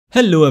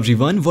Hello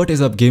everyone, what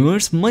is up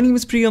gamers? My name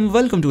is Priyam,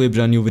 welcome to a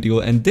brand new video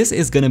and this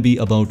is gonna be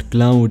about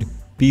cloud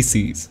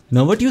PCs.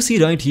 Now what you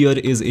see right here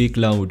is a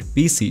cloud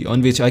PC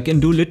on which I can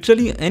do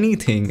literally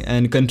anything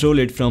and control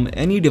it from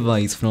any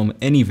device from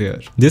anywhere.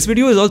 This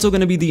video is also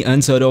gonna be the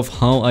answer of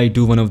how I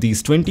do one of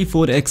these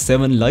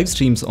 24x7 live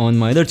streams on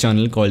my other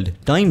channel called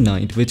Time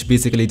Night, which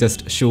basically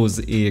just shows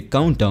a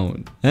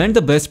countdown. And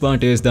the best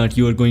part is that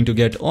you are going to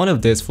get all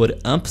of this for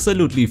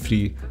absolutely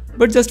free,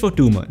 but just for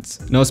 2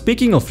 months. Now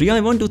speaking of free, I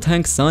want to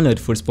thank Salad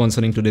for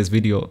sponsoring today's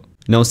video.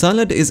 Now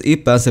Salad is a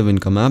passive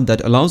income app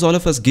that allows all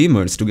of us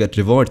gamers to get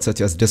rewards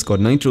such as Discord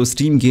Nitro,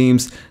 Steam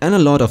games and a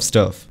lot of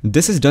stuff.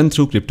 This is done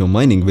through crypto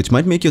mining, which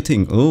might make you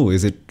think, oh,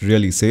 is it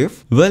really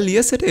safe? Well,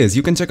 yes it is.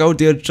 You can check out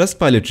their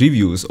Trustpilot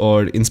reviews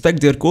or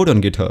inspect their code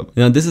on GitHub.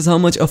 Now this is how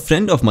much a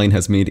friend of mine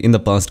has made in the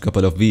past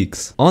couple of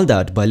weeks. All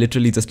that by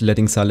literally just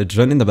letting Salad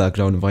run in the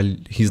background while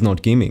he's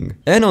not gaming.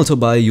 And also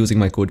by using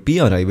my code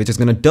PRI, which is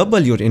gonna double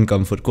your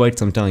income for quite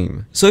some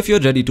time. So if you're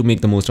ready to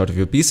make the most out of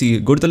your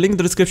PC, go to the link in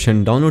the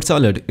description, download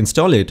Salad,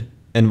 install it,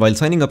 and while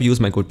signing up use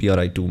my code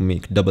PRI to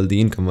make double the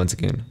income once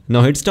again.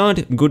 Now hit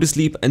start, go to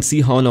sleep and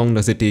see how long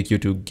does it take you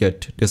to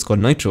get Discord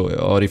Nitro,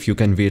 or if you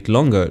can wait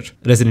longer,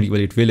 Resident Evil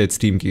 8 Village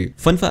Steam key.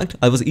 Fun fact,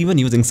 I was even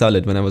using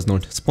Salad when I was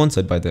not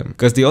sponsored by them,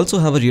 because they also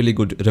have a really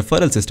good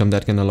referral system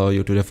that can allow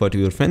you to refer to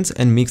your friends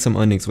and make some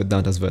earnings with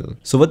that as well.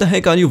 So what the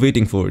heck are you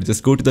waiting for?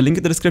 Just go to the link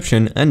in the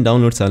description and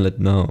download Salad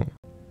now.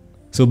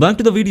 So back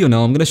to the video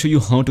now, I'm gonna show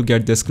you how to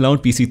get this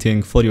cloud PC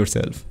thing for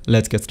yourself.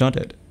 Let's get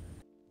started.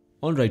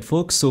 Alright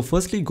folks, so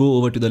firstly go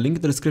over to the link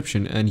in the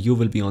description and you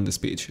will be on this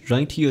page.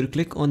 Right here,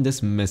 click on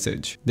this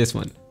message, this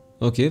one.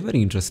 Okay,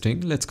 very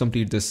interesting. Let's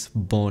complete this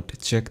bot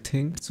check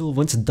thing. So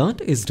once that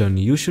is done,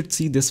 you should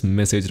see this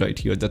message right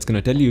here. That's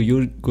gonna tell you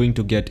you're going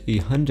to get a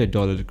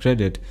 $100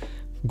 credit,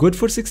 good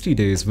for 60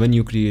 days when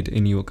you create a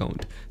new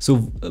account.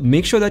 So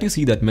make sure that you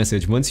see that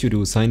message. Once you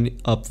do, sign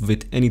up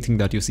with anything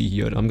that you see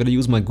here. I'm gonna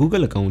use my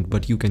Google account,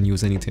 but you can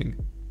use anything.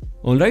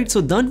 Alright, so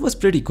that was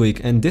pretty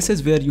quick, and this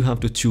is where you have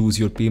to choose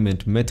your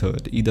payment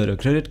method, either a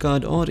credit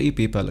card or a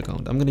PayPal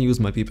account. I'm gonna use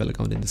my PayPal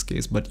account in this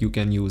case, but you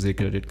can use a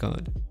credit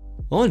card.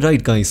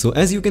 Alright guys, so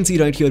as you can see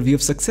right here, we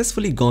have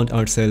successfully got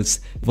ourselves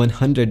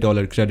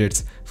 $100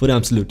 credits for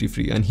absolutely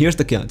free. And here's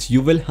the catch,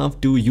 you will have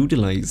to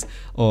utilize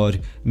or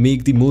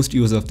make the most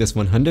use of this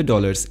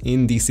 $100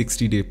 in the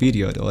 60-day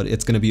period, or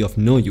it's gonna be of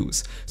no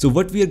use. So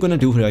what we are gonna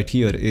do right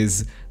here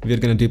is we are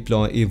gonna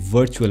deploy a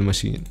virtual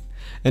machine.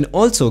 And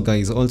also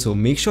guys, also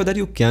make sure that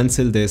you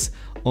cancel this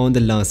on the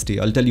last day.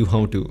 I'll tell you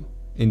how to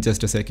in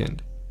just a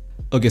second.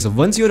 Okay, so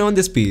once you're on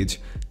this page,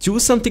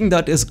 choose something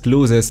that is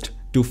closest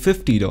to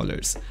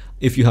 $50.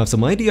 If you have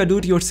some idea, do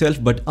it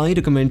yourself, but I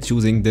recommend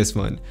choosing this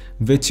one,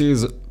 which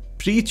is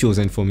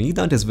pre-chosen for me.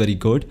 That is very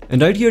good.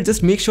 And right here,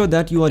 just make sure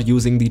that you are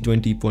using the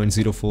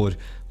 20.04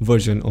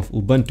 version of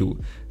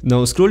Ubuntu.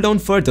 Now scroll down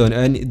further,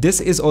 and this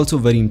is also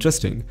very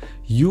interesting.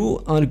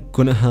 You are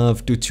gonna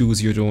have to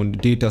choose your own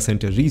data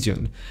center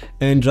region.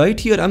 And right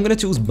here, I'm gonna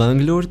choose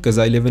Bangalore because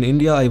I live in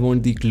India. I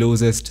want the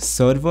closest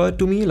server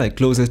to me, like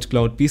closest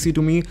cloud PC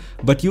to me,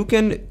 but you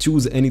can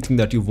choose anything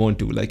that you want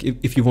to. Like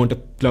if you want a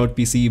cloud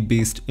PC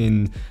based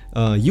in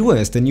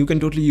US, then you can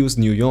totally use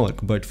New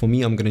York, but for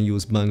me, I'm gonna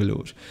use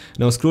Bangalore.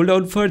 Now scroll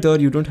down further,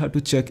 you don't have to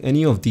check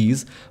any of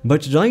these,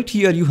 but right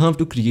here, you have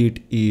to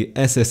create a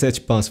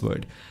SSH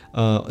password,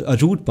 a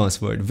root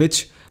password,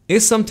 which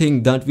is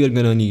something that we are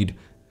gonna need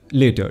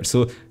later.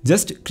 So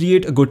just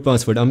create a good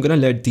password. I'm gonna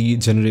let the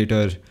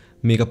generator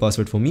make a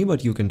password for me,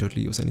 but you can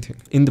totally use anything.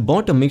 In the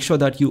bottom, make sure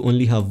that you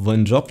only have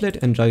one droplet,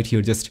 and right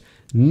here, just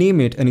name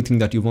it anything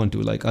that you want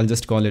to. Like I'll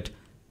just call it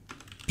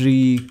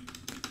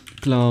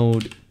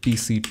pre-cloud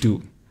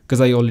PC2 because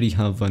I already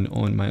have one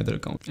on my other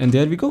account. And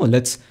there we go.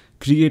 Let's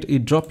create a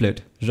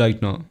droplet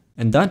right now.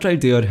 And that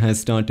right there has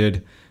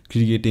started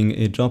creating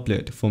a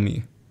droplet for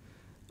me.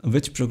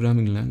 Which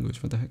programming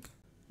language? What the heck?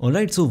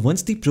 Alright, so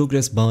once the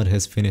progress bar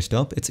has finished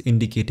up, it's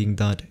indicating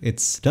that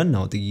it's done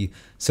now. The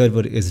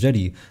server is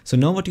ready. So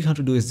now what you have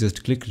to do is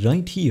just click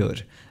right here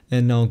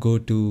and now go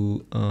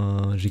to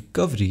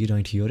recovery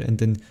right here and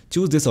then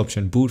choose this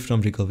option, boot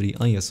from recovery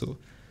ISO.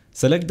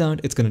 Select that.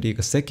 It's going to take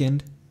a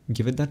second.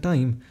 Give it that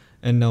time.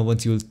 And now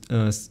once you'll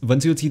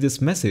see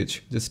this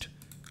message, just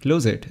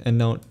close it and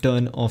now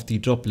turn off the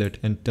droplet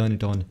and turn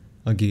it on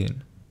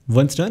again.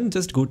 Once done,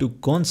 just go to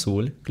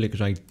console, click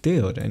right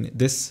there, and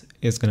this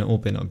is gonna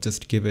open up.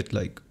 Just give it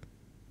like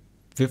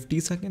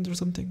 50 seconds or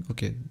something.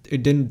 Okay,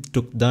 it didn't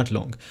took that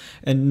long.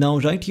 And now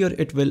right here,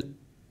 it will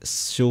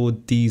show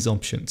these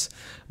options.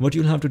 What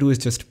you'll have to do is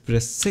just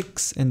press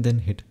 6 and then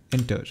hit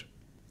enter.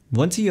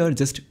 Once here,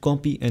 just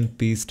copy and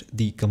paste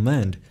the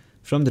command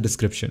from the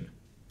description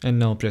and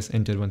now press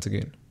enter once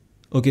again.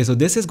 Okay, so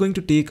this is going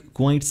to take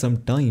quite some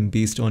time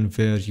based on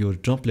where your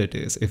droplet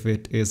is. If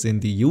it is in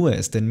the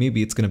US, then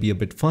maybe it's going to be a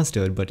bit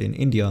faster, but in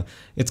India,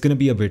 it's going to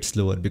be a bit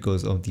slower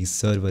because of these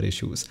server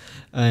issues.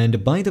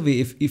 And by the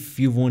way, if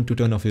you want to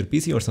turn off your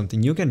PC or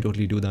something, you can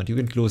totally do that. You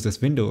can close this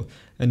window,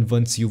 and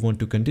once you want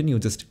to continue,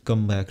 just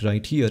come back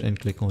right here and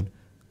click on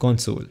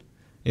console.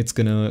 It's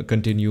going to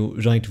continue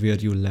right where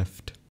you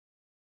left.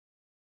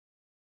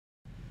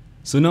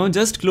 So now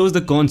just close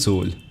the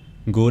console,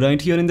 go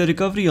right here in the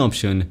recovery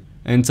option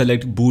and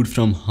select boot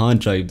from hard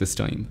drive this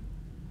time.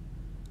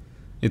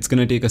 It's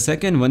gonna take a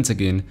second once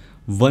again.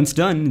 Once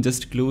done,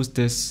 just close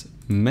this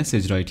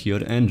message right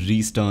here and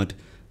restart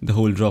the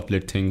whole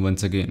droplet thing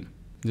once again.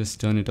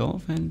 Just turn it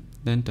off and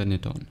then turn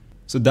it on.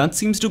 So that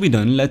seems to be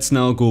done. Let's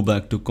now go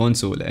back to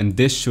console and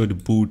this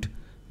should boot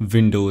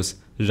Windows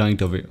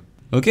right away.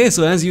 Okay,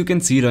 so as you can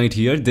see right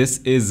here, this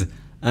is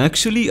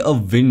actually a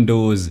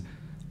Windows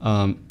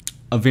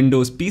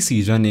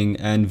PC running,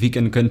 and we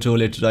can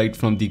control it right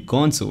from the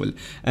console.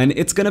 And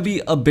it's gonna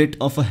be a bit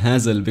of a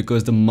hassle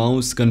because the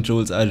mouse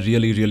controls are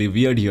really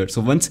weird here.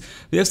 So once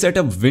we have set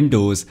up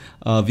Windows,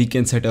 we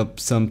can set up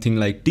something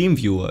like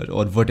Teamviewer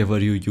or whatever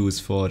you use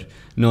for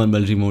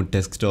normal remote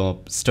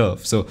desktop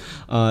stuff. So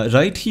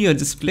right here,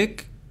 just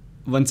click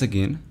once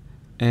again,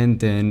 and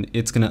then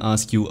it's gonna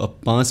ask you a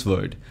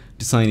password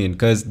to sign in,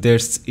 because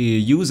there's a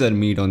user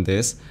made on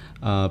this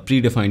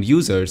predefined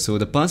user. So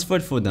the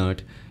password for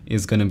that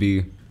is gonna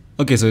be,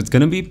 okay, so it's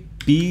gonna be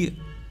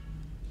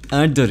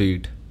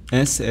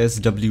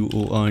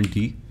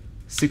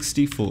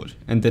p@ssword64,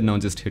 and then now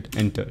just hit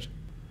enter.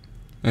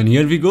 And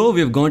here we go,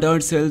 we've got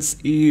ourselves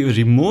a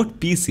remote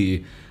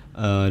PC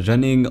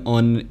running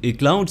on a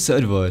cloud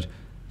server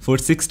for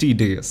 60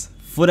 days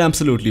for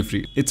absolutely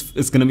free.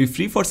 It's gonna be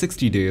free for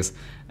 60 days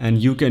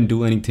and you can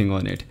do anything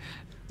on it.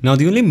 Now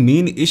the only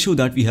main issue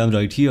that we have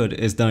right here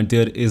is that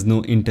there is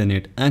no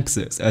internet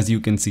access, as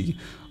you can see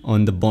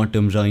on the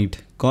bottom right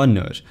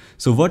corner.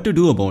 So what to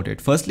do about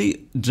it?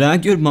 Firstly,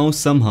 drag your mouse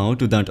somehow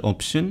to that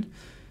option.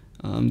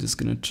 I'm just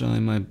gonna try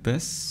my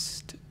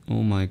best.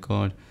 Oh my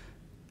god.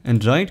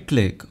 And right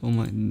click. Oh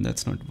my,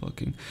 that's not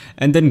working.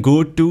 And then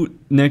go to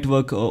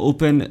network,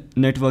 open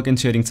network and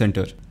sharing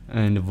center.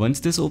 And once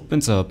this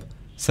opens up,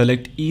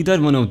 select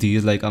either one of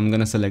these, like I'm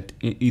gonna select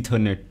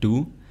Ethernet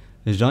 2.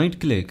 Right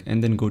click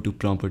and then go to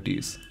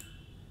properties.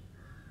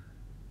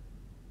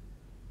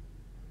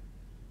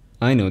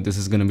 I know this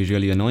is gonna be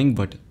really annoying,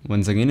 but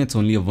once again, it's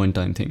only a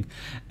one-time thing.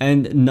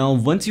 And now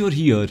once you're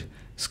here,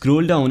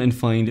 scroll down and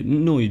find,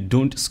 no, you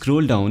don't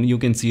scroll down. You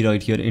can see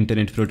right here,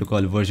 Internet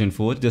Protocol version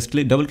 4. Just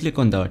double click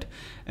on that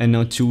and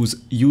now choose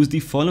use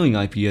the following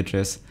IP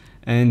address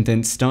and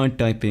then start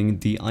typing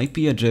the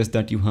IP address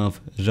that you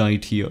have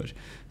right here.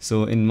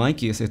 So in my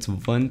case, it's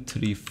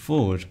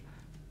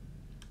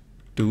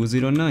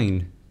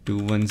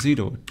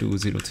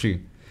 134.209.210.203,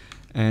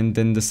 and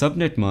then the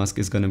subnet mask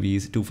is gonna be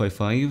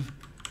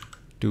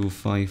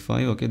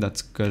 255.255. okay,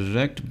 that's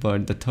correct,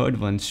 but the third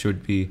one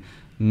should be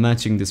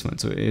matching this one,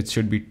 so it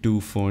should be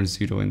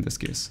 240 in this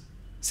case.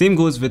 Same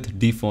goes with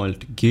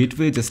default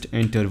gateway, just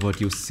enter what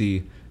you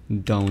see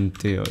down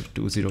there,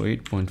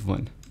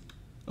 208.1.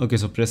 okay,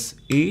 so press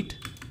 8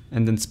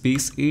 and then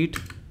space 8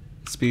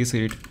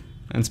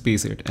 and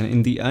space 8, and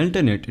in the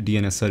alternate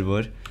DNS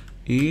server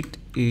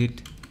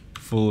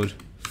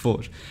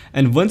 8844,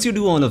 and once you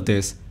do all of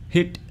this,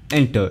 hit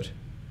enter.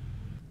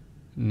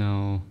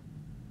 Now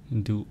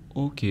do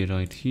OK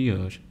right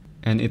here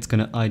and it's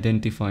gonna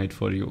identify it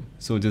for you.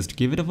 So just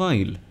give it a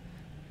while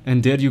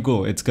and there you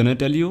go, it's gonna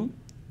tell you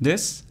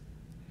this.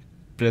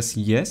 Press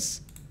yes,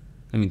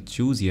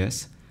 choose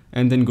yes,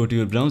 and then go to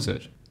your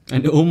browser,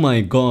 and oh my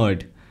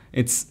god,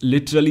 it's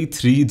literally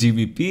 3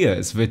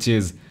 Gbps, which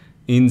is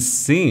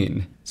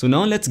insane. So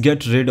now let's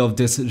get rid of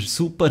this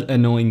super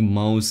annoying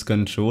mouse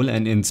control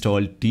and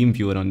install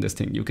Teamviewer on this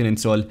thing. You can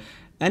install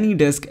any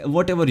disk,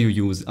 whatever you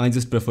use. I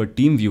just prefer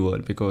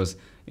Teamviewer because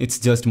it's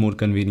just more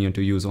convenient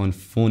to use on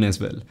phone as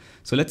well.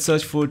 So let's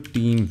search for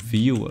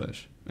Teamviewer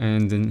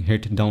and then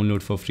hit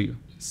download for free.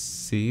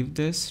 Save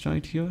this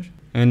right here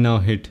and now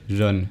hit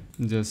run.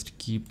 Just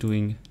keep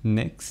doing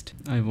next.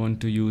 I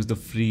want to use the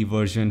free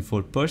version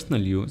for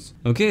personal use.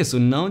 Okay, so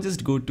now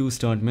just go to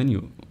start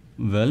menu.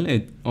 Well,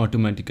 it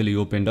automatically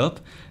opened up.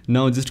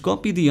 Now just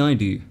copy the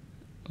ID.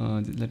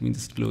 Let me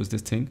just close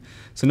this thing.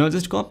 So now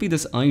just copy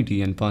this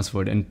ID and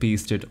password and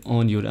paste it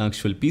on your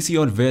actual PC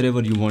or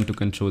wherever you want to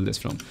control this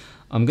from.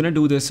 I'm gonna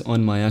do this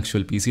on my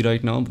actual PC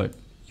right now, but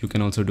you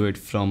can also do it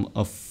from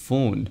a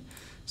phone.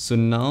 So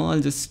now I'll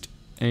just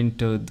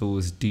enter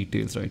those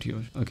details right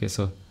here. Okay,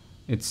 so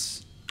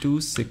it's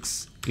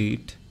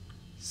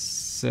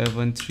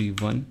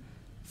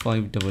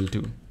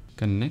 268.731.522.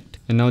 Connect,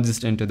 and now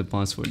just enter the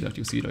password that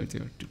you see right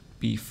there, to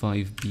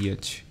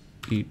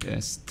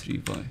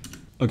P5BH8S3Y.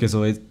 Okay,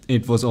 so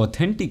it was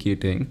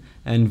authenticating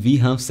and we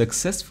have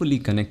successfully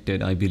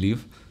connected, I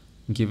believe.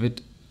 Give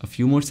it a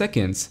few more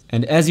seconds.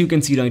 And as you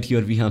can see right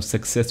here, we have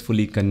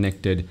successfully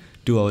connected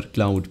to our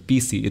cloud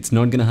PC. It's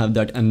not gonna have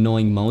that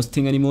annoying mouse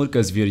thing anymore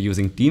because we are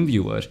using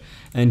Teamviewer,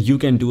 and you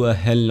can do a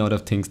hell lot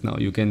of things now.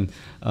 You can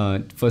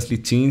firstly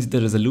change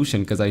the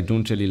resolution, because I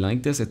don't really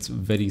like this. It's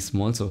very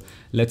small, so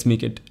let's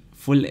make it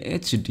full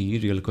HD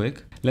real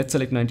quick. Let's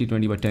select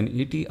 1920 by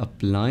 1080,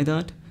 apply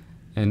that,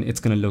 and it's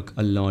gonna look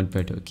a lot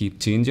better. Keep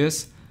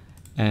changes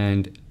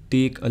and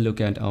take a look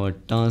at our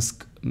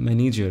task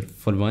manager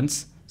for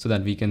once so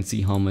that we can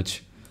see how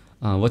much,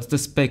 what's the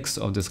specs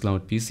of this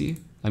cloud PC.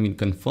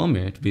 Confirm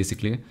it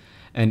basically.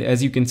 And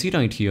as you can see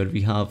right here,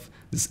 we have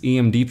this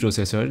AMD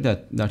processor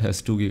that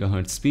has 2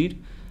 GHz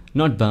speed.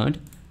 Not bad.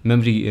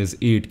 Memory is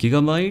 8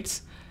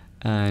 GB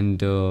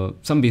and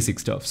some basic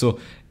stuff. So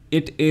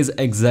it is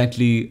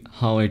exactly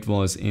how it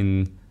was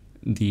in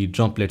the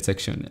droplet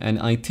section, and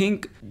I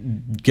think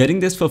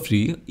getting this for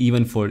free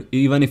even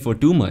if for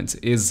 2 months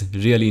is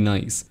really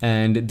nice.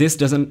 And this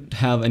doesn't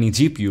have any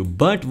GPU,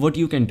 but what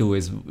you can do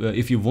is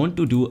if you want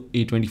to do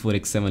a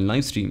 24/7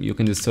 live stream, you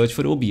can just search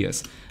for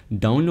OBS,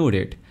 download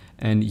it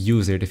and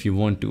use it if you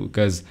want to,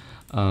 because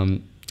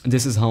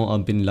this is how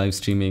I've been live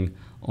streaming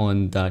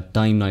on that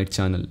Time Night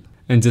channel.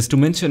 And just to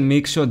mention,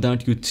 make sure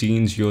that you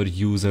change your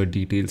user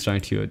details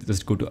right here.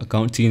 Just go to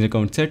account, change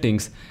account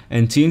settings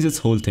and change this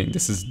whole thing.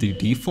 This is the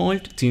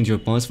default. Change your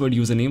password,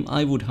 username.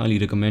 I would highly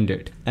recommend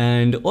it.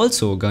 And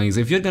also guys,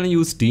 if you're gonna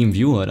use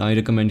Teamviewer, I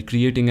recommend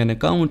creating an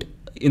account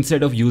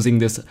instead of using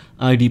this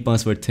ID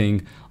password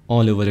thing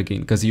all over again.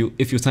 Because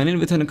if you sign in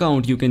with an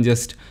account, you can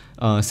just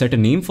set a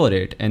name for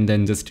it and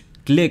then just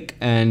click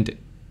and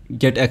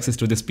get access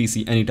to this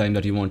PC anytime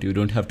that you want. You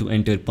don't have to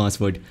enter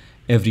password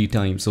every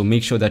time, so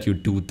make sure that you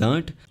do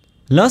that.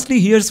 Lastly,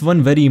 here's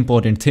one very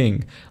important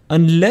thing.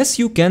 Unless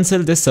you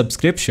cancel this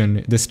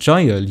subscription, this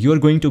trial, you are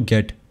going to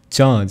get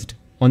charged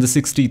on the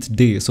 60th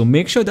day. So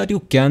make sure that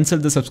you cancel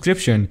the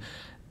subscription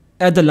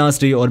at the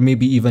last day or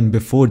maybe even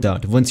before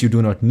that, once you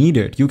do not need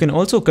it. You can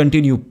also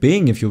continue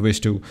paying if you wish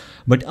to,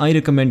 but I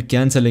recommend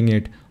canceling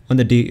it on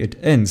the day it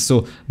ends.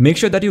 So make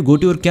sure that you go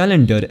to your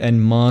calendar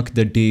and mark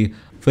the day.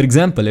 For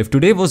example, if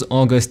today was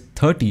August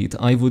 30th,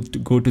 I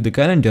would go to the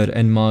calendar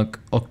and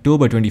mark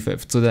October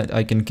 25th so that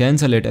I can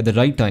cancel it at the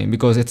right time,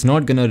 because it's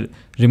not gonna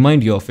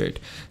remind you of it.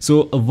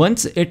 So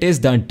once it is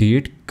that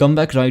date, come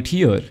back right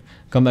here.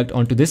 Come back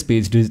onto this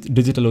page,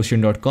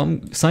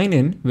 digitalocean.com, sign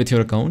in with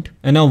your account.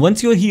 And now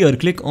once you're here,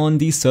 click on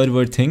the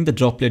server thing, the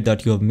droplet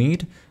that you have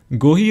made.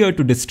 Go here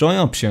to destroy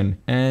option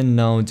and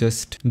now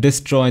just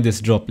destroy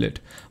this droplet.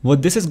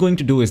 What this is going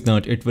to do is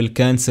that it will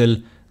cancel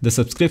the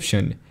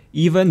subscription.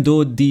 Even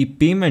though the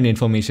payment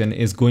information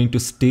is going to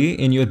stay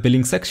in your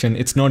billing section,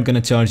 it's not going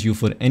to charge you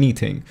for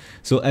anything.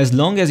 So as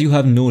long as you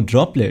have no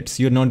droplets,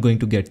 you're not going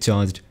to get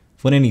charged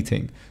for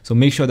anything. So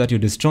make sure that you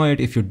destroy it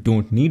if you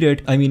don't need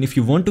it. I mean, if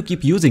you want to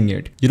keep using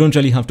it, you don't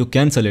really have to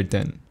cancel it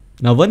then.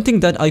 Now, one thing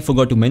that I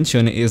forgot to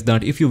mention is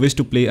that if you wish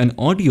to play an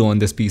audio on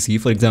this PC,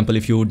 for example,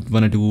 if you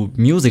want to do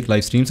music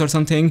live streams or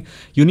something,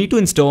 you need to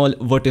install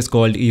what is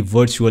called a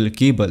virtual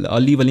cable. I'll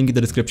leave a link in the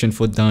description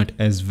for that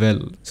as well.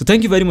 So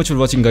thank you very much for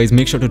watching, guys.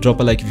 Make sure to drop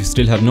a like if you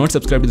still have not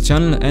subscribed to the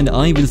channel, and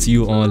I will see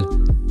you all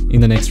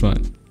in the next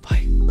one.